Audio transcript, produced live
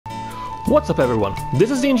What's up everyone, this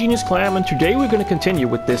is the Ingenious Clam and today we're going to continue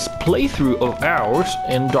with this playthrough of ours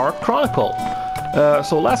in Dark Chronicle.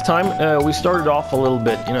 So last time we started off a little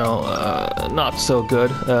bit, not so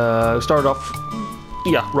good. We started off,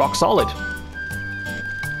 rock solid.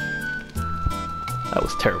 That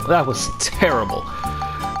was terrible, that was terrible.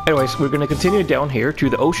 Anyways, we're going to continue down here to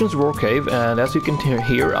the Ocean's Roar Cave, and as you can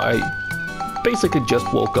hear, I basically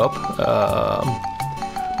just woke up.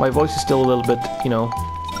 My voice is still a little bit,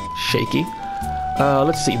 shaky.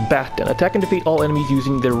 Let's see, Bat, and attack and defeat all enemies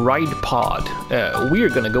using the ride pod. We're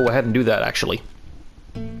gonna go ahead and do that actually.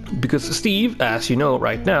 Because Steve, as you know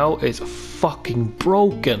right now, is fucking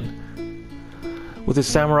broken. With his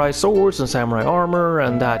samurai swords and samurai armor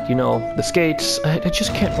and that, the skates. I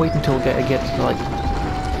just can't wait until I get like...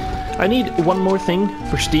 I need one more thing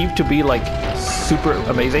for Steve to be like super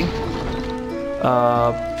amazing.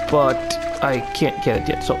 But I can't get it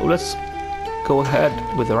yet, so let's go ahead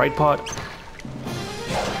with the right pod.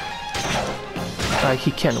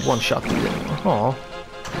 He can one-shot me anymore. Aw.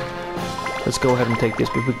 Let's go ahead and take this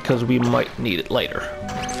because we might need it later.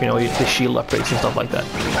 The shield upgrades and stuff like that.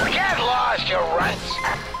 Get lost, you runts!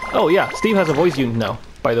 Oh yeah, Steve has a voice unit now,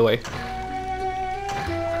 by the way.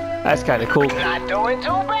 That's kind of cool. Not doing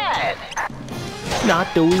too bad.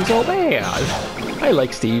 Not doing so bad. I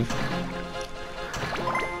like Steve.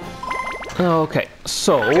 Okay,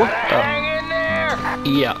 so hang in there.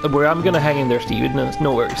 yeah, I'm gonna hang in there, Steve.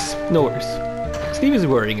 No worries, no worries. Steve is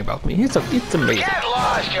worrying about me. It's amazing. Get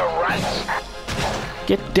lost, you runts.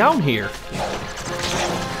 Get down here.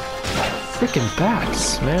 Freaking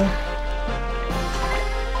bats, man.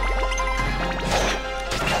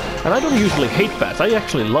 And I don't usually hate bats. I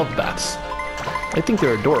actually love bats. I think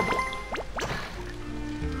they're adorable.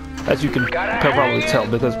 As you can probably tell,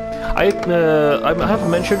 because I have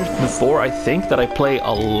mentioned before, I think, that I play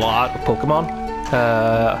a lot of Pokemon.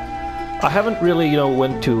 I haven't really,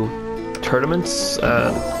 went to tournaments,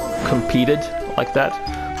 competed like that,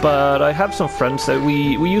 but I have some friends that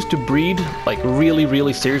we used to breed, like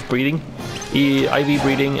really serious breeding, IV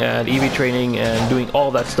breeding and EV training and doing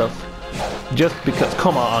all that stuff. Just because,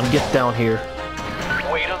 come on, get down here.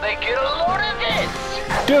 Wait till they get a load of this.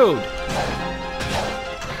 Dude!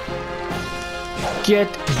 Get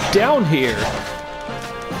down here!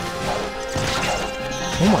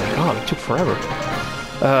 Oh my god, it took forever.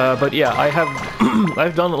 But yeah, I have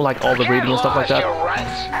I've done like all the breeding and stuff like that.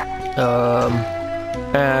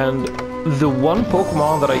 And the one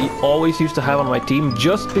Pokemon that I always used to have on my team,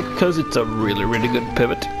 just because it's a really good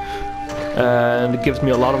pivot and it gives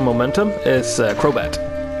me a lot of momentum, is Crobat.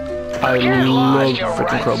 I love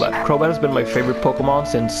freaking Crobat. Crobat has been my favorite Pokemon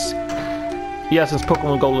since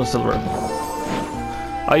Pokemon Gold and Silver.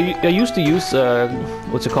 I used to use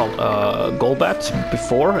Golbat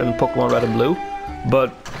before in Pokemon Red and Blue,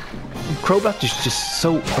 but Crobat is just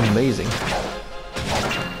so amazing.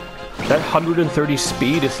 That 130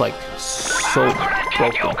 speed is like so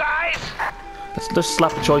broken. Let's just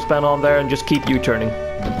slap the choice band on there and just keep U-turning.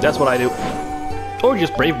 That's what I do. Or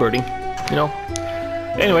just brave birding,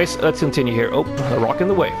 Anyways, let's continue here. Oh, a rock in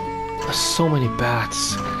the way. So many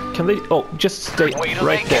bats. Can they? Oh, just stay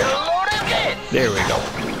right there. There we go.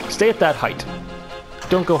 Stay at that height.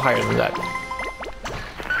 Don't go higher than that.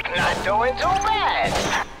 Not doing too bad.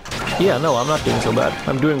 Yeah, no, I'm not doing so bad.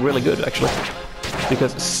 I'm doing really good, actually.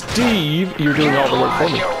 Because, Steve, you're doing all the work for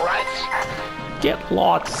me. Get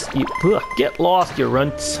lost, you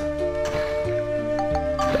runts.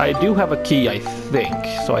 I do have a key, I think,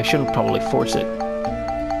 so I shouldn't probably force it.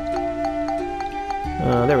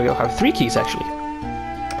 There we go. I have 3 keys, actually.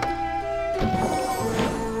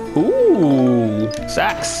 Ooh,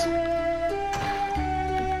 Sax.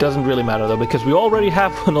 Doesn't really matter though, because we already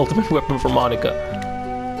have an ultimate weapon for Monica.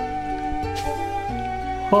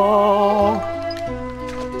 Oh.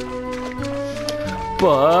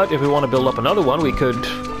 But if we want to build up another one, we could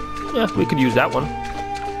use that one.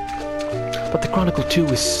 But the Chronicle 2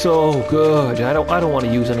 is so good. I don't want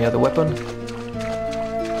to use any other weapon.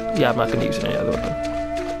 Yeah, I'm not going to use any other weapon.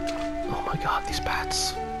 Oh my god, these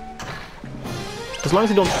bats. As long as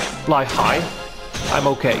they don't fly high, I'm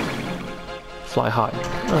okay. Fly high.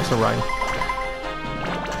 No, that's a rhyme.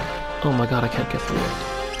 Oh my god, I can't get through it.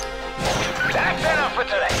 That's enough for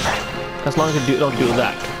today. As long as I don't do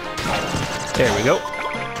that. There we go.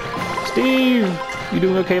 Steve! You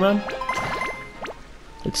doing okay, man?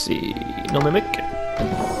 Let's see. No mimic.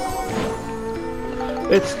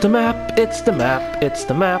 It's the map, it's the map, it's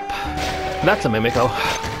the map. That's a mimic, oh.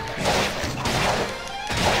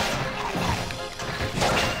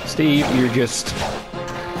 Steve, you're just...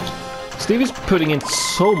 Steve is putting in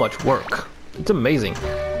so much work. It's amazing.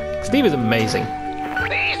 Steve is amazing.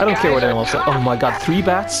 These I don't care what anyone says. Oh my god, 3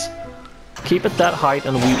 bats? Keep it that height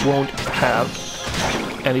and we won't have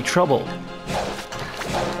any trouble.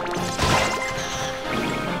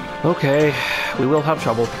 Okay, we will have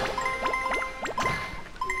trouble.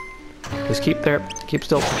 Just keep there. Keep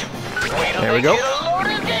still. There we go.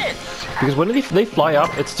 Because when they fly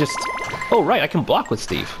up, it's just... Oh, right, I can block with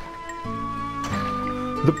Steve.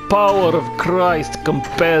 The power of Christ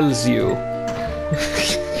compels you.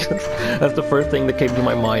 That's the first thing that came to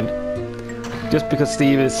my mind. Just because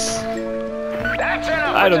Steve is...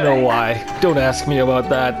 I don't know why. Don't ask me about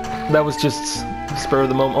that. That was just spur of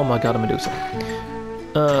the moment. Oh my god, a Medusa.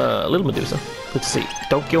 Little Medusa. Let's see.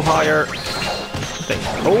 Don't go higher.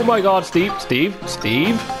 Oh my god, Steve.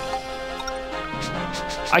 Steve.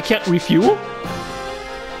 I can't refuel?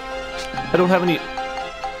 I don't have any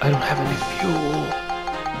fuel.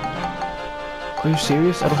 Are you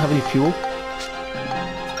serious? I don't have any fuel?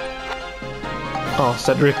 Oh,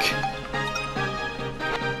 Cedric.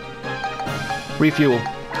 Refuel.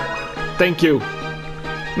 Thank you.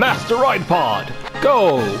 Master Ride Pod.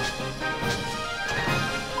 Go.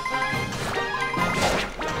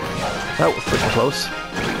 That was freaking close.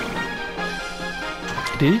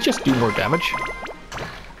 Did he just do more damage?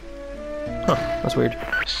 Huh, that's weird.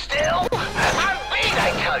 Still, I'm beat,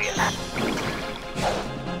 I tell you.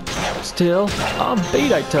 Still, I'm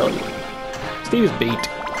beat, I tell you. Steve is beat.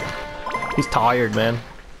 He's tired, man.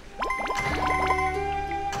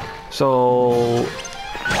 So...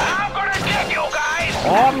 I'm gonna get you guys!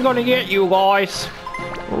 I'm gonna get you guys!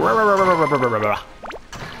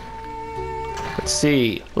 Let's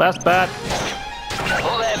see. Last bat.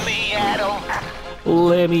 Let me at him.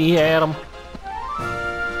 Let me at him.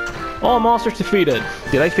 All monsters defeated.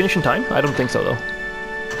 Did I finish in time? I don't think so, though.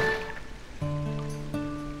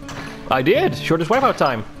 I did! Shortest wipeout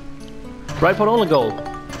time. Right pod only goal.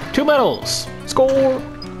 2 medals! Score!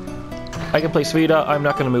 I can play Svita. I'm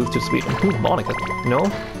not gonna move to Svita. Ooh, Monica. No?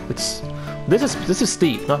 It's... This is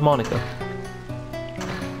Steve, not Monica.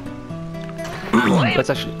 Let's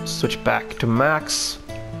actually switch back to Max.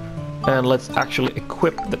 And let's actually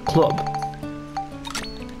equip the club.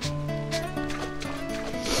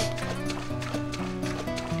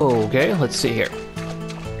 Okay, let's see here.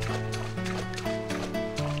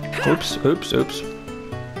 Oops.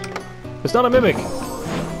 It's not a mimic.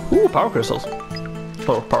 Ooh, power crystals.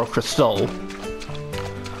 Or power crystal.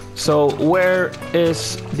 So where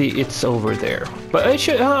is the... It's over there. But it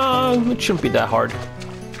shouldn't be that hard.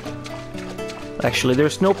 Actually,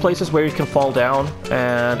 there's no places where you can fall down.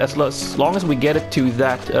 And as long as we get it to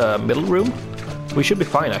that middle room, we should be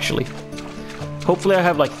fine, actually. Hopefully I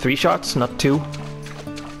have like 3 shots, not 2.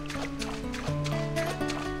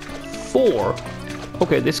 4.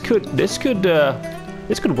 Okay, this could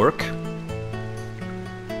work.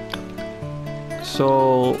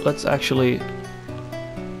 So let's actually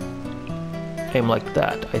aim like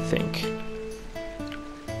that, I think.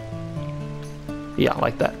 Yeah,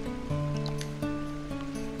 like that.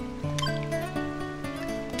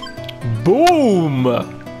 Boom!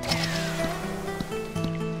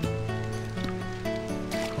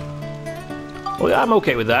 Oh yeah, I'm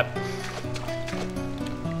okay with that.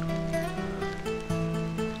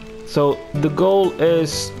 So the goal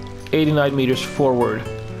is 89 meters forward,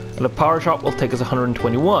 and the power shot will take us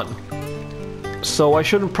 121. So I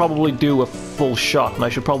shouldn't probably do a full shot, and I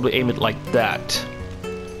should probably aim it like that,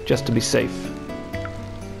 just to be safe.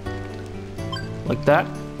 Like that.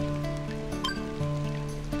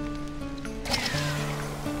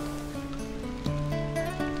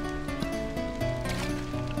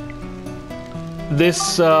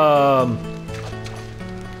 This, that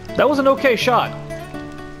was an okay shot.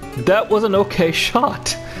 That was an okay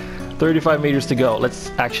shot. 35 meters to go.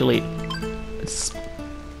 Let's actually...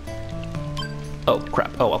 Oh,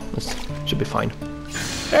 crap. Oh, well. This should be fine.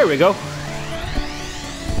 There we go.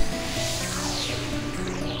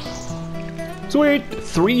 Sweet!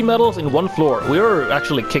 3 medals in 1 floor. We are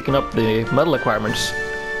actually kicking up the medal requirements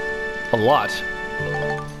a lot.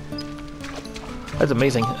 That's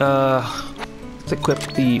amazing. Let's equip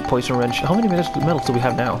the poison wrench. How many medals do we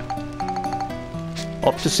have now?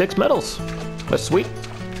 Up to 6 medals. That's sweet.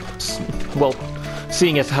 Well,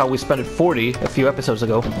 seeing as how we spent 40 a few episodes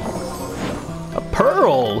ago. A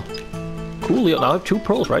pearl! Cool, now I have 2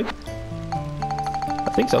 pearls, right? I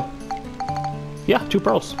think so. Yeah, 2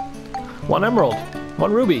 pearls. 1 emerald.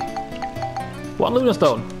 1 ruby. 1 luna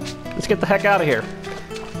stone. Let's get the heck out of here.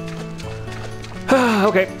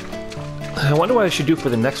 Okay. I wonder what I should do for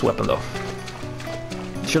the next weapon, though.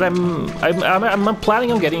 Should I'm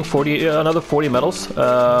planning on getting another 40 medals.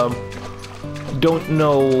 don't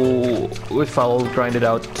know if I'll grind it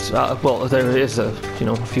out. Well, there is a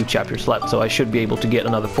few chapters left, so I should be able to get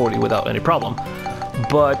another 40 without any problem.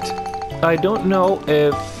 But I don't know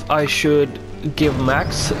if I should give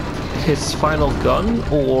Max his final gun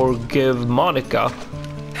or give Monica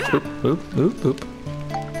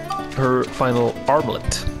her final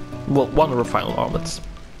armlet. Well, one of her final armlets.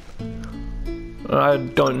 I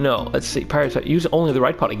don't know. Let's see. Pirates use only the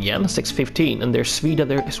right pot again. 615, and there's Svida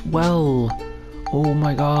there as well. Oh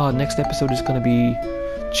my god! Next episode is gonna be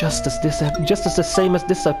just as the same as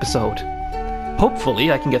this episode.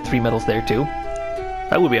 Hopefully, I can get 3 medals there too.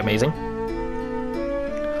 That would be amazing.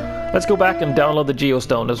 Let's go back and download the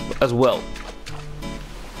Geostone as well.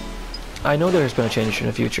 I know there has been a change in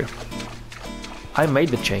the future. I made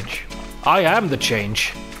the change. I am the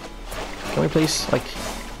change. Can we please, like...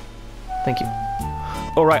 Thank you.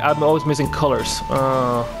 Oh right, I'm always missing colors.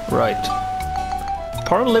 Right.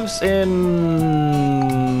 Parn lives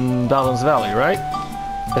in... Dalen's Valley, right?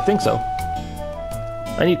 I think so.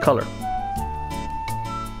 I need color.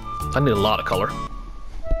 I need a lot of color.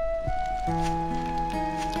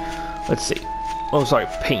 Let's see. Oh, sorry,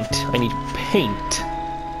 paint. I need paint.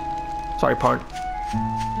 Sorry, Parn.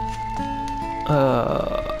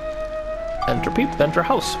 Enter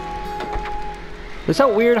house.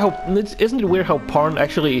 Isn't it weird how Parn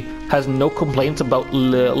actually has no complaints about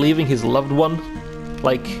leaving his loved one,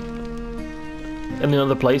 like, in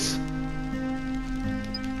another place?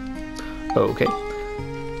 Okay.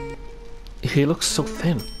 He looks so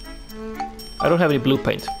thin. I don't have any blue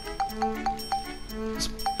paint. Let's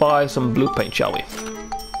buy some blue paint, shall we?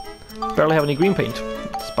 Barely have any green paint.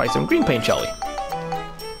 Let's buy some green paint, shall we?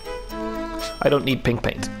 I don't need pink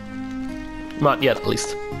paint. Not yet, at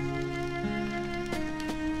least.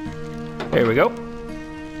 There we go.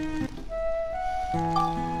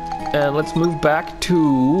 And let's move back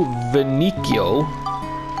to Venecio.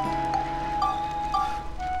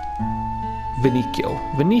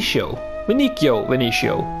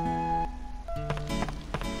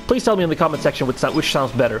 Please tell me in the comment section which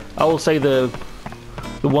sounds better. I will say the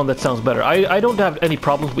one that sounds better. I don't have any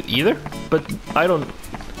problems with either, but I don't...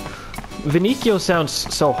 Venecio sounds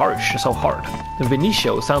so harsh, so hard.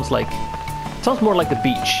 Venecio sounds more like the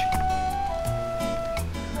beach.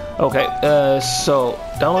 Okay, so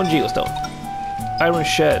download Geostone. Iron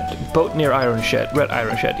Shed, boat near Iron Shed, red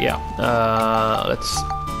Iron Shed, yeah. Let's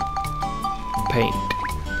paint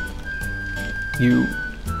you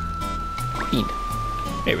green.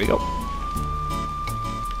 There we go.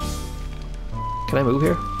 Can I move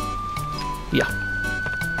here? Yeah.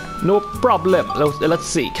 No problem. Let's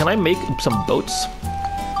see. Can I make some boats?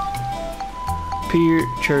 Pier,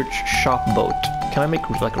 church, shop, boat. Can I make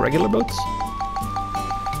like regular boats?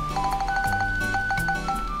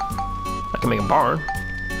 I can make a barn.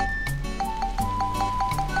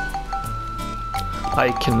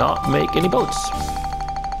 I cannot make any boats.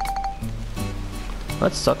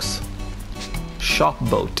 That sucks. Shop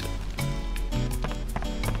boat.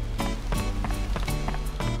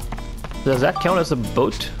 Does that count as a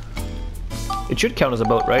boat? It should count as a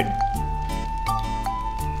boat, right?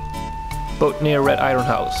 Boat near Red Iron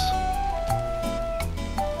House.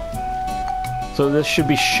 So this should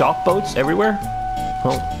be shop boats everywhere?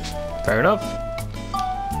 Oh, fair enough.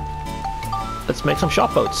 Let's make some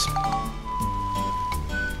shop boats.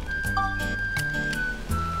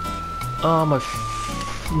 Oh, my...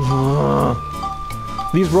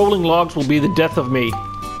 These rolling logs will be the death of me.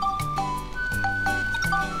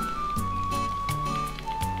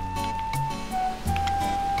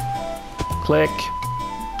 Click.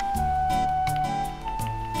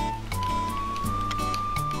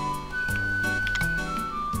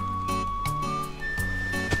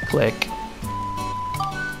 Click.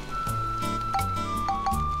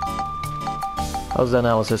 How's the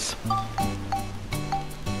analysis?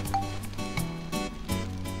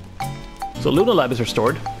 So Luna Lab is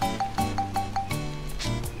restored.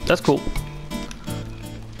 That's cool.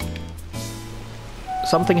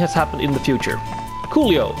 Something has happened in the future.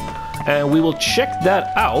 Coolio. And we will check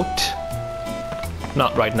that out.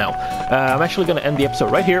 Not right now. I'm actually going to end the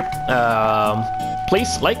episode right here.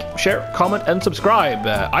 Please like, share, comment, and subscribe.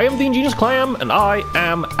 I am the Ingenious Clam, and I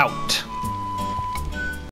am out.